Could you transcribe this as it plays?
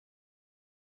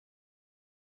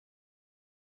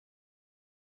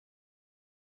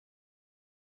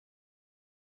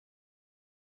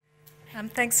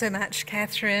Thanks so much,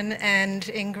 Catherine and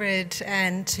Ingrid,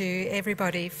 and to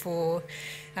everybody for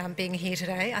being here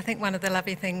today. I think one of the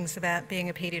lovely things about being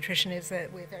a paediatrician is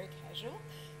that we're very casual,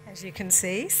 as you can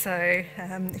see. So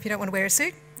if you don't want to wear a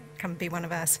suit, come be one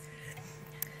of us.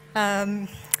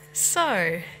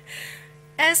 So,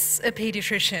 as a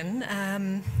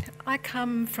paediatrician, I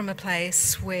come from a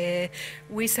place where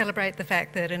we celebrate the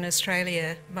fact that in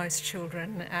Australia most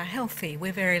children are healthy.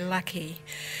 We're very lucky.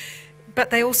 But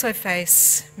they also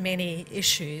face many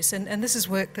issues, and this is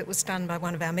work that was done by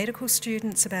one of our medical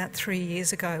students about 3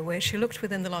 years ago, where she looked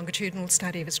within the longitudinal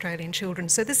study of Australian children.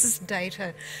 So this is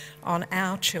data on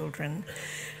our children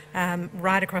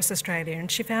right across Australia, and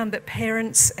she found that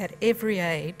parents at every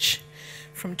age,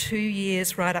 from 2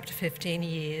 years right up to 15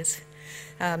 years,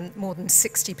 more than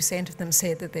 60% of them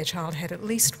said that their child had at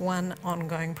least one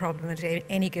ongoing problem at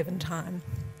any given time.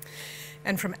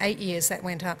 And from 8 years, that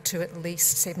went up to at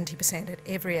least 70% at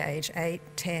every age, 8,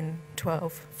 10,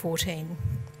 12, 14.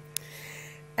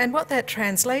 And what that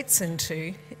translates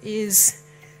into is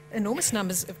enormous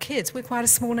numbers of kids. We're quite a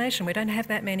small nation. We don't have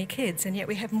that many kids, and yet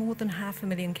we have more than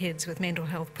 500,000 kids with mental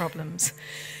health problems.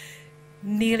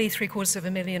 Nearly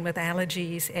 750,000 with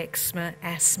allergies, eczema,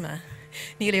 asthma.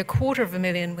 Nearly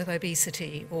 250,000 with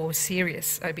obesity or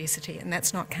serious obesity, and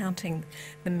that's not counting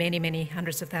the many, many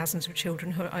hundreds of thousands of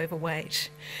children who are overweight.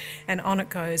 And on it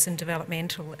goes in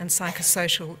developmental and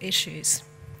psychosocial issues.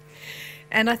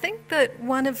 And I think that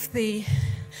one of the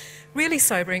really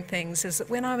sobering things is that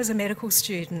when I was a medical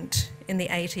student in the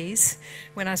 80s,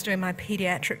 when I was doing my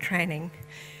paediatric training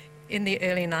in the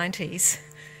early 90s,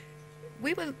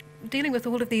 we were dealing with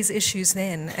all of these issues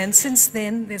then, and since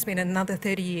then there's been another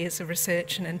 30 years of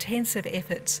research and intensive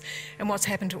efforts, and what's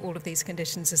happened to all of these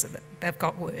conditions is that they've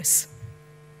got worse.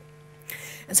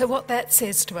 And so what that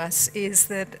says to us is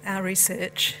that our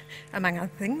research, among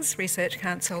other things, research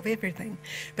can't solve everything,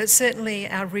 but certainly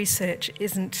our research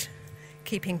isn't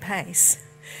keeping pace.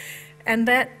 And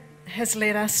that has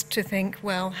led us to think,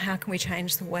 well, how can we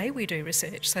change the way we do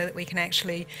research so that we can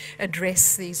actually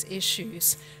address these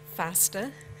issues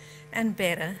faster and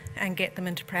better and get them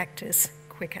into practice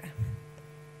quicker.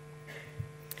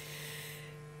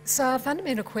 So our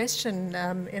fundamental question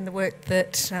in the work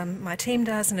that my team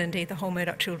does, and indeed the whole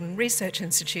Murdoch Children Research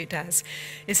Institute does,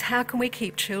 is how can we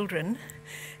keep children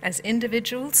as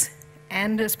individuals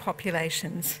and as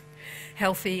populations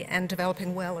healthy and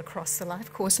developing well across the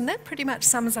life course. And that pretty much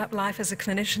sums up life as a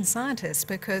clinician scientist,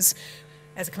 because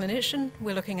as a clinician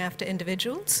we're looking after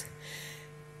individuals,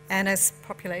 and as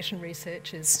population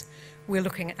researchers, we're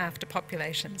looking after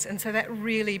populations. And so that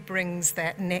really brings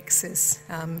that nexus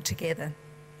together.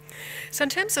 So in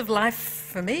terms of life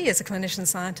for me as a clinician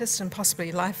scientist, and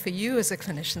possibly life for you as a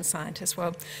clinician scientist,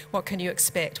 well, what can you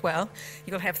expect? Well,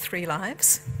 you'll have 3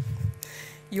 lives.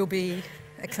 You'll be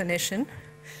a clinician,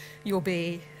 you'll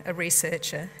be a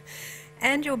researcher,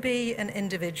 and you'll be an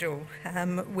individual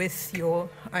with your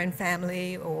own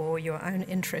family or your own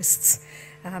interests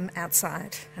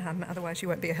outside. Otherwise you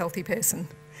won't be a healthy person.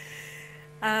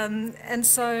 And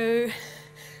so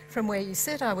from where you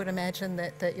sit, I would imagine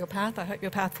that your path, I hope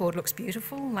your path forward looks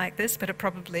beautiful like this, but it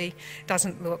probably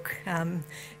doesn't look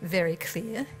very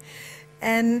clear.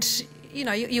 And you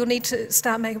know, you'll need to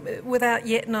start making, without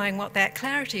yet knowing what that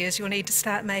clarity is, you'll need to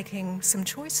start making some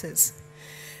choices.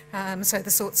 So the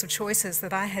sorts of choices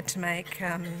that I had to make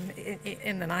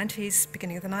in the 90s,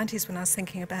 beginning of the 90s, when I was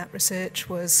thinking about research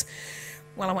was,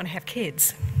 well, I want to have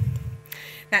kids.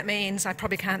 That means I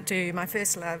probably can't do my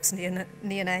first loves,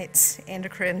 neonates,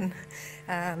 endocrine,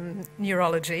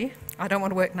 neurology. I don't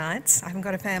want to work nights. I haven't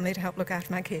got a family to help look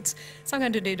after my kids. So I'm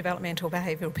going to do developmental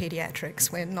behavioural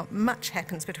paediatrics, where not much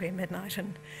happens between midnight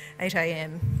and 8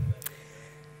 a.m.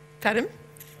 Pardon?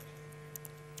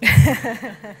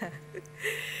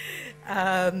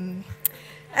 And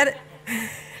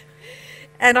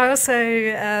I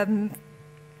also,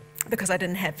 because I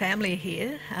didn't have family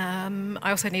here, I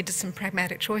also needed some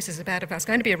pragmatic choices about if I was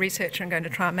going to be a researcher and going to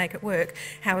try and make it work,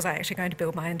 how was I actually going to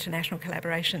build my international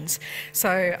collaborations?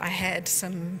 So I had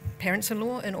some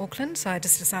parents-in-law in Auckland, so I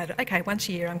just decided, okay, once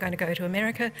a year I'm going to go to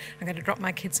America, I'm going to drop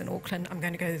my kids in Auckland, I'm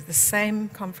going to go to the same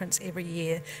conference every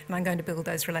year, and I'm going to build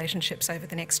those relationships over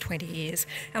the next 20 years,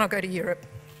 and I'll go to Europe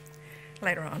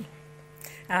later on.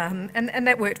 And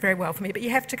that worked very well for me, but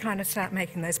you have to kind of start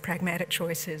making those pragmatic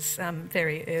choices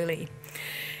very early.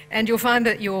 And you'll find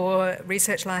that your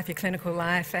research life, your clinical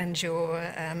life and your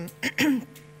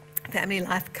family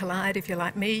life collide. If you're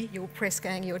like me, you'll press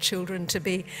gang your children to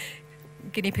be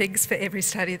guinea pigs for every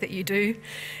study that you do.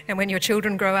 And when your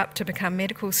children grow up to become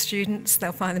medical students,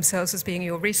 they'll find themselves as being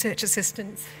your research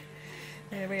assistants.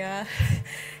 There we are.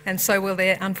 And so will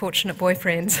their unfortunate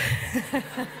boyfriends.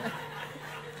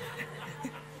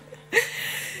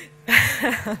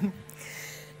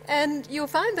 And you'll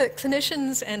find that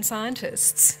clinicians and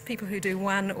scientists, people who do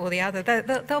one or the other,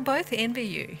 they'll both envy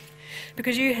you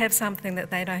because you have something that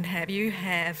they don't have. You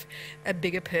have a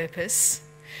bigger purpose.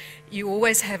 You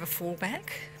always have a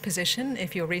fallback position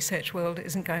if your research world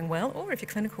isn't going well or if your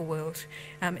clinical world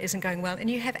isn't going well, and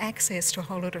you have access to a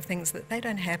whole lot of things that they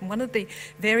don't have. And one of the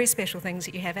very special things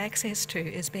that you have access to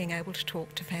is being able to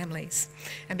talk to families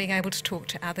and being able to talk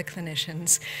to other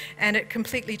clinicians, and it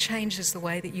completely changes the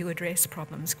way that you address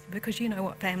problems because you know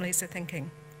what families are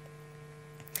thinking.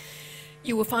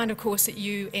 You will find, of course, that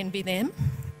you envy them.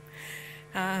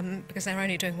 Because they're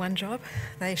only doing one job.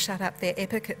 They shut up their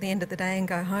epic at the end of the day and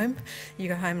go home. You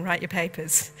go home and write your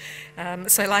papers.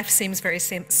 So life seems very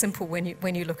simple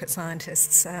when you look at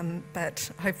scientists,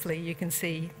 but hopefully you can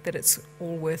see that it's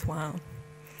all worthwhile.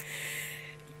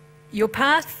 Your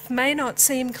path may not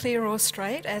seem clear or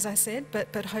straight, as I said,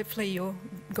 but hopefully your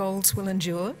goals will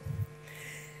endure.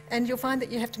 And you'll find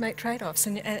that you have to make trade-offs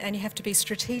and you have to be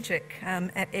strategic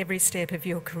at every step of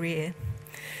your career.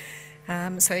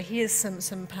 So here's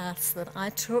some paths that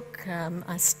I took.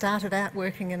 I started out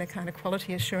working in a kind of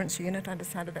quality assurance unit. I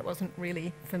decided that wasn't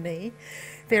really for me.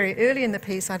 Very early in the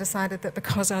piece, I decided that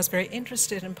because I was very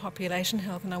interested in population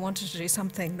health and I wanted to do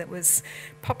something that was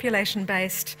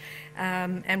population-based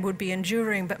and would be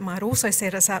enduring, but might also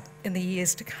set us up in the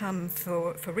years to come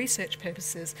for research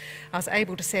purposes, I was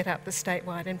able to set up the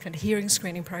statewide infant hearing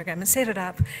screening program and set it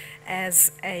up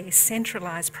as a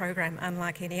centralised program,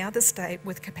 unlike any other state,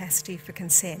 with capacity for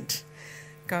consent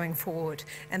going forward.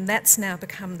 And that's now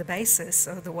become the basis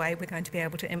of the way we're going to be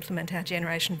able to implement our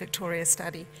Generation Victoria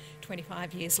study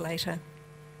 25 years later.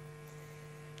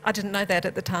 I didn't know that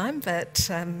at the time, but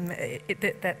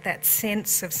that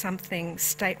sense of something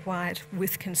statewide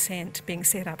with consent being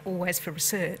set up always for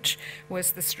research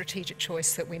was the strategic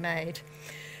choice that we made.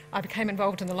 I became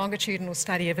involved in the longitudinal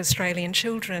study of Australian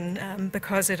children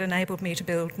because it enabled me to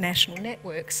build national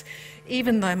networks,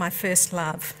 even though my first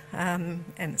love, and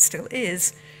it still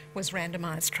is, was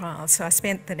randomised trials. So I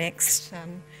spent the next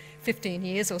 15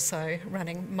 years or so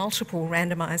running multiple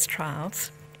randomised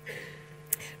trials,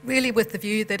 really with the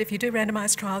view that if you do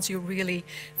randomised trials, you're really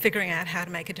figuring out how to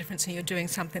make a difference and you're doing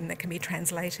something that can be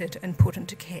translated and put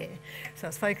into care. So I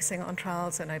was focusing on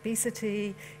trials in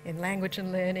obesity, in language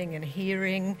and learning, in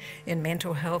hearing, in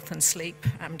mental health and sleep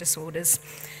disorders.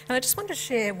 And I just want to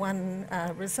share one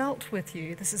result with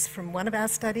you. This is from one of our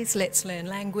studies, Let's Learn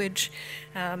Language,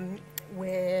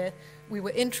 where we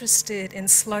were interested in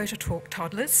slow-to-talk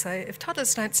toddlers. So if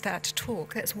toddlers don't start to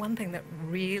talk, that's one thing that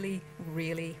really,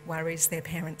 really worries their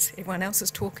parents. Everyone else is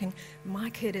talking, my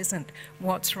kid isn't.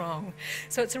 What's wrong?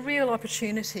 So it's a real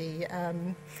opportunity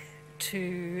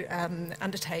to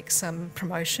undertake some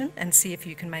promotion and see if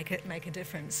you can make a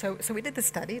difference. So we did the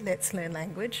study, Let's Learn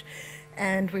Language,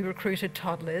 and we recruited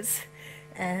toddlers.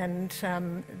 And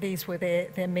these were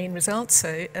their mean results.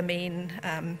 So a mean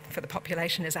for the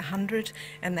population is 100,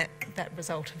 and that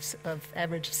result of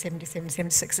average of 77,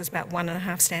 76 is about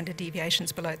 1.5 standard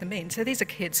deviations below the mean. So these are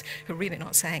kids who are really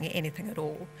not saying anything at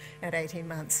all at 18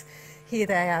 months. Here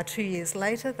they are 2 years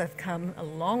later. They've come a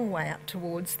long way up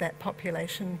towards that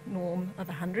population norm of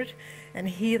 100. And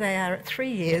here they are at 3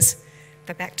 years.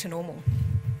 They're back to normal.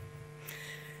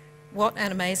 What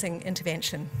an amazing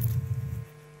intervention.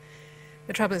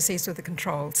 The trouble is these were the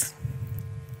controls,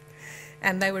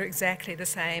 and they were exactly the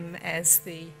same as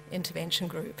the intervention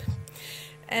group.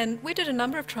 And we did a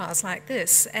number of trials like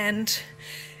this, and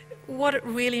what it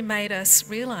really made us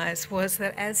realise was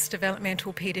that as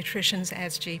developmental paediatricians,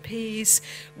 as GPs,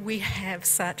 we have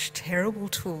such terrible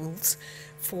tools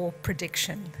for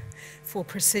prediction, for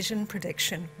precision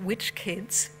prediction. Which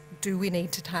kids do we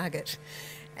need to target?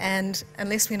 And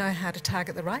unless we know how to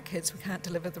target the right kids, we can't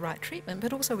deliver the right treatment,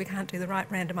 but also we can't do the right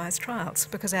randomised trials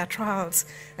because our trials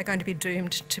are going to be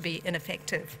doomed to be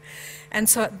ineffective. And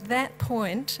so at that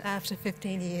point, after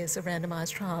 15 years of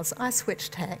randomised trials, I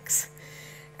switched tacks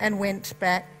and went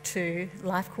back to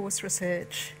life course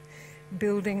research,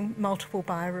 building multiple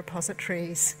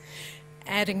biorepositories,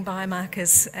 adding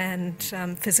biomarkers and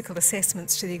physical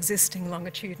assessments to the existing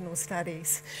longitudinal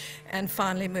studies, and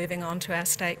finally moving on to our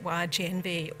statewide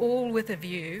GNV, all with a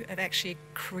view of actually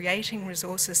creating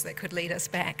resources that could lead us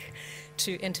back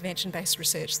to intervention-based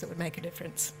research that would make a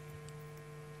difference.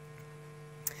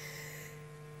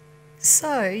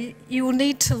 So you will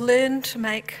need to learn to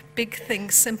make big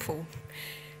things simple.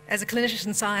 As a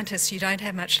clinician scientist, you don't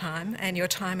have much time, and your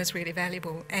time is really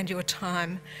valuable, and your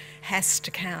time has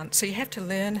to count. So you have to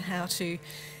learn how to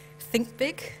think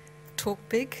big, talk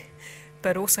big,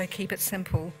 but also keep it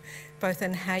simple, both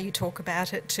in how you talk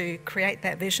about it to create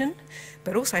that vision,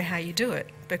 but also how you do it,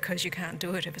 because you can't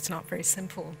do it if it's not very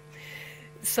simple.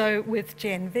 So with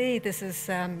Gen V, this is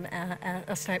a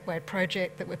statewide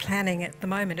project that we're planning at the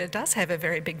moment. It does have a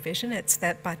very big vision. It's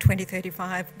that by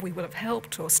 2035 we will have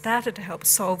helped or started to help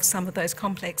solve some of those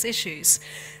complex issues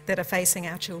that are facing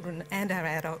our children and our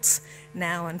adults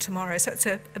now and tomorrow. So it's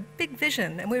a big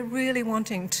vision, and we're really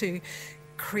wanting to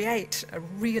create a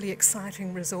really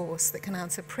exciting resource that can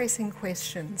answer pressing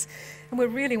questions. And we're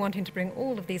really wanting to bring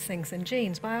all of these things in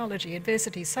genes, biology,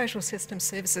 adversity, social systems,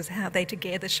 services, how they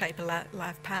together shape a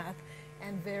life path,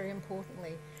 and very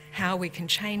importantly, how we can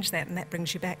change that, and that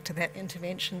brings you back to that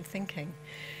intervention thinking.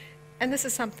 And this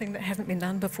is something that hasn't been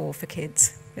done before for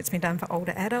kids. It's been done for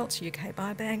older adults, UK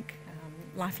Biobank,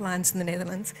 Lifelines in the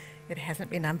Netherlands. It hasn't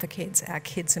been done for kids. Our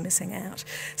kids are missing out.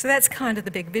 So that's kind of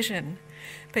the big vision.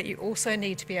 But you also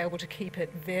need to be able to keep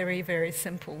it very, very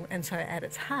simple. And so at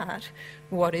its heart,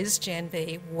 what is Gen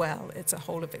V? Well, it's a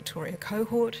whole of Victoria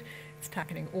cohort. It's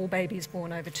targeting all babies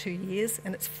born over 2 years,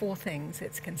 and it's 4 things.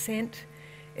 It's consent,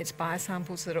 it's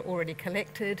biosamples that are already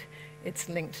collected, it's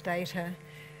linked data,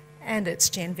 and it's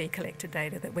Gen V collected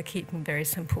data that we're keeping very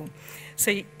simple.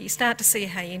 So you start to see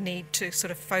how you need to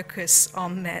sort of focus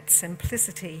on that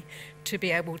simplicity to be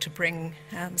able to bring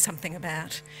something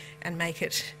about and make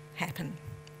it happen.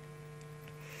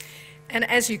 And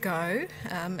as you go,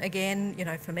 again, you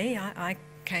know, for me, I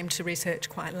came to research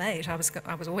quite late. I was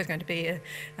always going to be a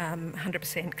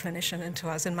 100% clinician until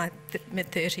I was in my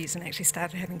mid-30s and actually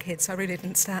started having kids. So I really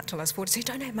didn't start till I was 40. So you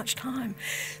don't have much time.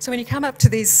 So when you come up to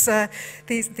these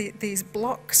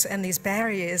blocks and these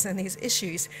barriers and these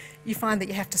issues, you find that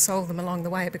you have to solve them along the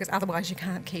way, because otherwise you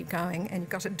can't keep going, and you've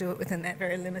got to do it within that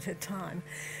very limited time.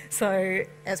 So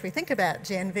as we think about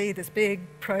Gen V, this big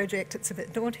project, it's a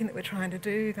bit daunting that we're trying to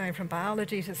do, going from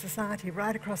biology to society,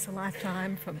 right across the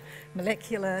lifetime, from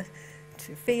molecular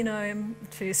to phenome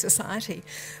to society.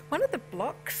 One of the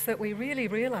blocks that we really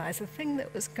realised, the thing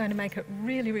that was going to make it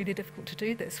really, really difficult to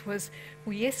do this was,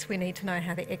 well, yes, we need to know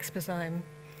how the exposome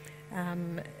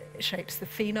shapes the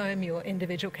phenome, your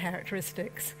individual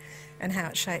characteristics, and how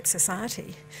it shapes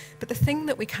society. But the thing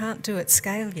that we can't do at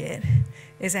scale yet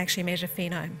is actually measure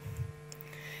phenome.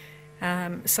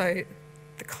 So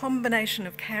the combination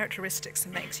of characteristics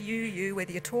that makes you,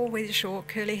 whether you're tall, whether you're short,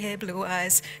 curly hair, blue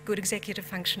eyes, good executive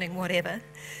functioning, whatever,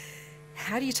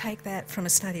 how do you take that from a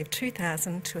study of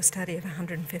 2,000 to a study of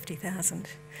 150,000?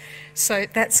 So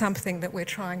that's something that we're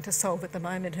trying to solve at the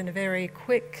moment in a very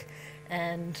quick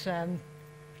and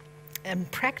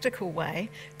practical way,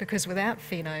 because without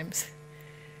phenomes,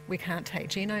 we can't take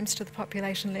genomes to the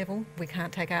population level, we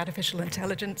can't take artificial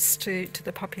intelligence to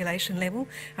the population level.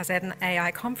 I was at an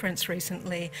AI conference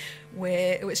recently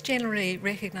where it was generally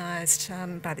recognised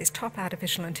by these top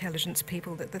artificial intelligence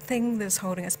people that the thing that's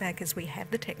holding us back is we have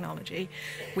the technology,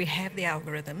 we have the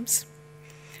algorithms.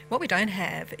 What we don't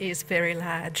have is very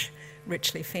large,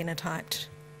 richly phenotyped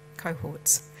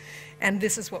cohorts. And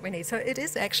this is what we need. So it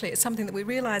is actually, it's something that we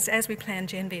realised as we planned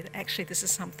Gen V, that actually this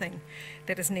is something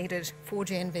that is needed for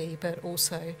Gen V, but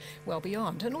also well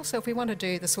beyond. And also if we want to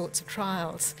do the sorts of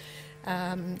trials,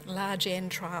 large N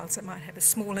trials that might have a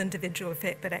small individual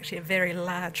effect, but actually a very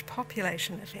large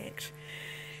population effect,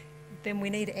 then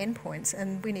we need endpoints,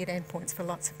 and we need endpoints for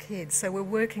lots of kids. So we're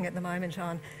working at the moment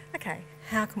on, okay,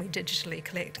 how can we digitally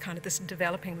collect kind of this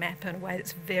developing map in a way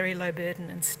that's very low burden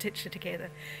and stitch it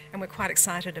together? And we're quite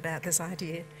excited about this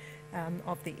idea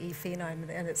of the e-phenome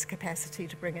and its capacity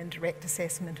to bring in direct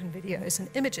assessment and videos and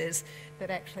images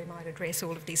that actually might address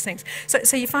all of these things.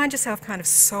 So you find yourself kind of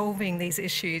solving these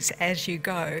issues as you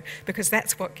go, because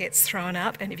that's what gets thrown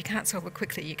up, and if you can't solve it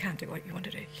quickly, you can't do what you want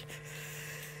to do.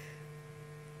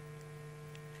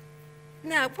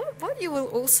 Now, what you will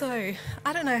also,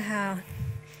 I don't know how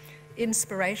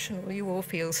inspirational you all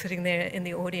feel sitting there in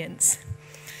the audience,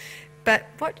 but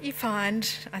what you find,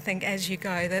 I think, as you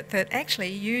go, that actually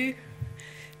you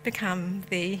become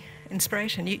the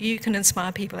inspiration. You can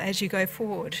inspire people as you go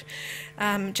forward,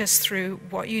 just through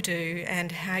what you do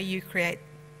and how you create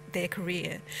their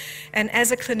career. And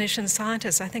as a clinician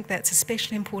scientist, I think that's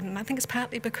especially important. I think it's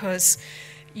partly because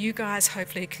you guys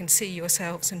hopefully can see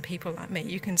yourselves in people like me.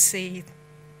 You can see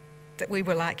that we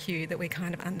were like you, that we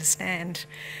kind of understand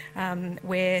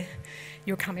where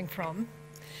you're coming from.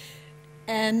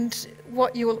 And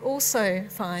what you will also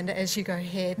find as you go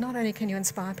ahead, not only can you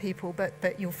inspire people,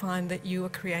 but you'll find that you are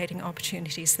creating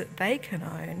opportunities that they can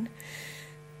own,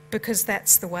 because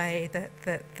that's the way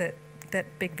that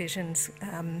big visions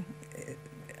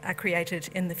are created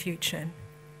in the future.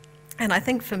 And I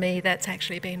think for me, that's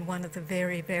actually been one of the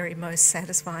very, very most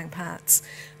satisfying parts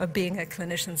of being a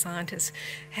clinician scientist,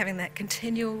 having that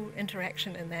continual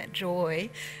interaction and that joy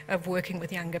of working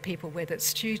with younger people, whether it's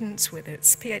students, whether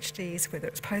it's PhDs, whether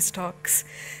it's postdocs.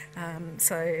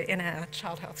 So in our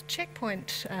child health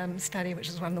checkpoint study, which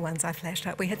is one of the ones I flashed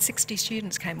up, we had 60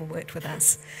 students came and worked with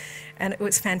us. And it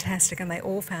was fantastic, and they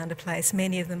all found a place.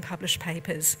 Many of them published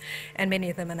papers, and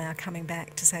many of them are now coming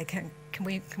back to say, can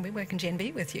we work in Gen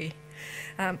B with you?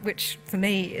 Which for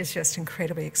me is just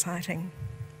incredibly exciting.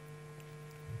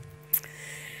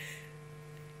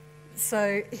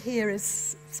 So here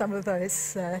is some of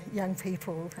those young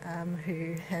people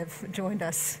who have joined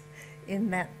us in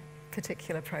that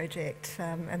particular project,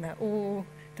 and they're all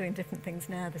doing different things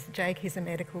now. This is Jake, he's a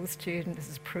medical student. This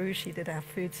is Prue, she did our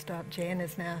food stop. Jen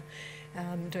is now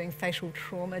doing facial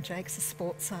trauma. Jake's a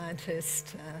sports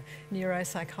scientist,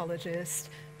 neuropsychologist.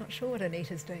 Not sure what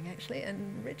Anita's doing actually.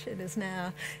 And Richard is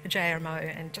now a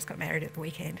JRMO and just got married at the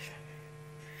weekend.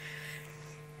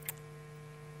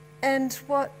 And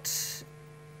what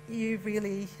you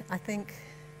really, I think,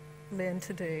 learn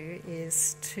to do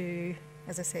is to,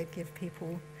 as I said, give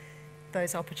people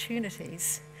those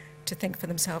opportunities to think for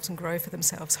themselves and grow for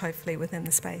themselves, hopefully within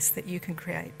the space that you can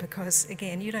create, because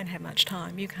again, you don't have much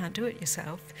time, you can't do it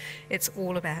yourself. It's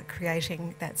all about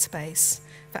creating that space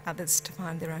for others to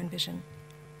find their own vision.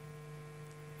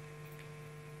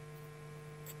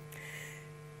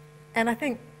 And I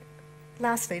think,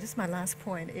 lastly, just my last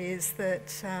point, is that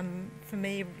for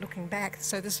me, looking back,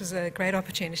 so this was a great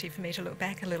opportunity for me to look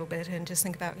back a little bit and just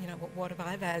think about, you know, what have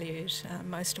I valued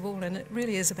most of all? And it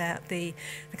really is about the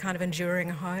kind of enduring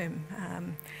home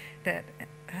that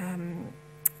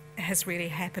has really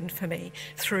happened for me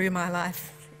through my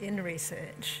life in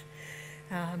research.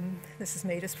 This is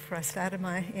me just before I started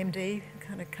my MD,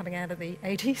 kind of coming out of the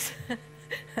 80s.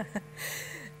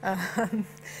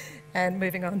 And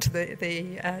moving on to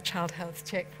the child health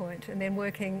checkpoint, and then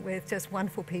working with just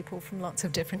wonderful people from lots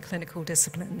of different clinical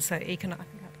disciplines. So I think up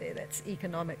there, that's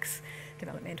economics,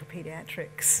 developmental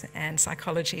paediatrics, and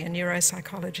psychology and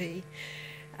neuropsychology.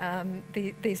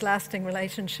 These lasting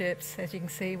relationships, as you can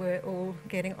see, we're all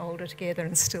getting older together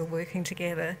and still working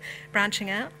together, branching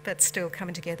out, but still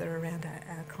coming together around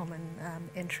our common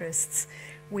interests.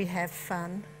 We have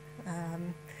fun,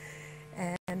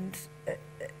 and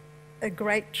a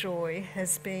great joy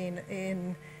has been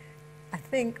in, I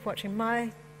think, watching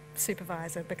my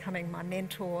supervisor becoming my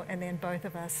mentor, and then both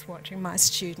of us watching my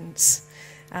students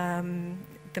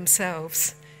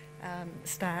themselves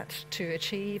start to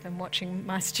achieve, and watching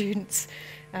my students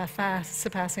far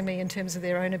surpassing me in terms of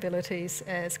their own abilities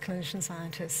as clinician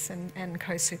scientists and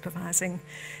co-supervising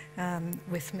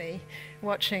with me,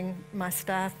 watching my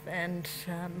staff and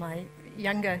my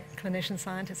younger clinician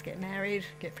scientists get married,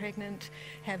 get pregnant,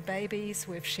 have babies.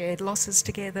 We've shared losses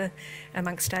together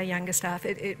amongst our younger staff.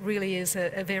 It really is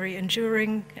a very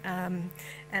enduring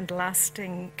and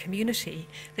lasting community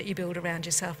that you build around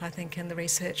yourself, I think, in the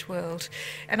research world.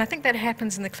 And I think that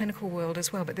happens in the clinical world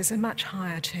as well, but there's a much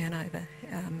higher turnover,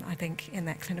 I think, in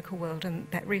that clinical world, and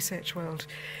that research world,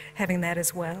 having that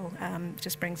as well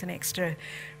just brings an extra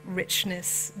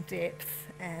richness, depth,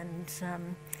 and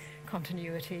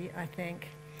continuity, I think.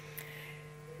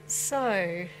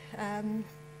 So,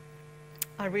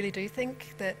 I really do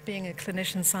think that being a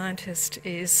clinician scientist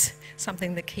is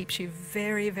something that keeps you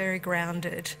very, very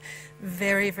grounded,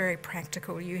 very, very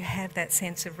practical. You have that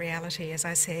sense of reality, as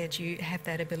I said. You have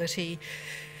that ability.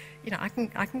 You know, I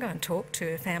can go and talk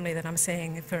to a family that I'm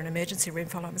seeing for an emergency room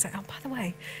follow-up and say, oh, by the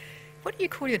way, what do you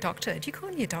call your doctor? Do you call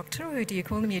him your doctor, or do you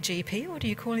call him your GP, or do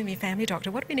you call him your family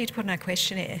doctor? What do we need to put in our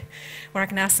questionnaire? Or I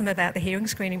can ask them about the hearing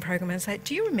screening program and say,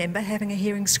 do you remember having a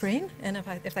hearing screen? And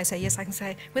if they say yes, I can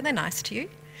say, were they nice to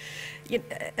you?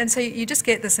 And so you just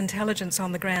get this intelligence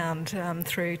on the ground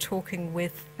through talking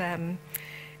with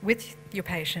your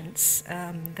patients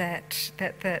that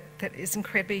is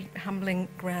incredibly humbling,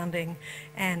 grounding,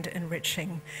 and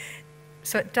enriching.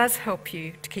 So it does help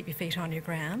you to keep your feet on your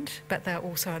ground, but they're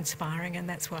also inspiring, and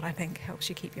that's what I think helps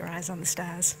you keep your eyes on the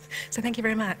stars. So thank you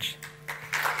very much.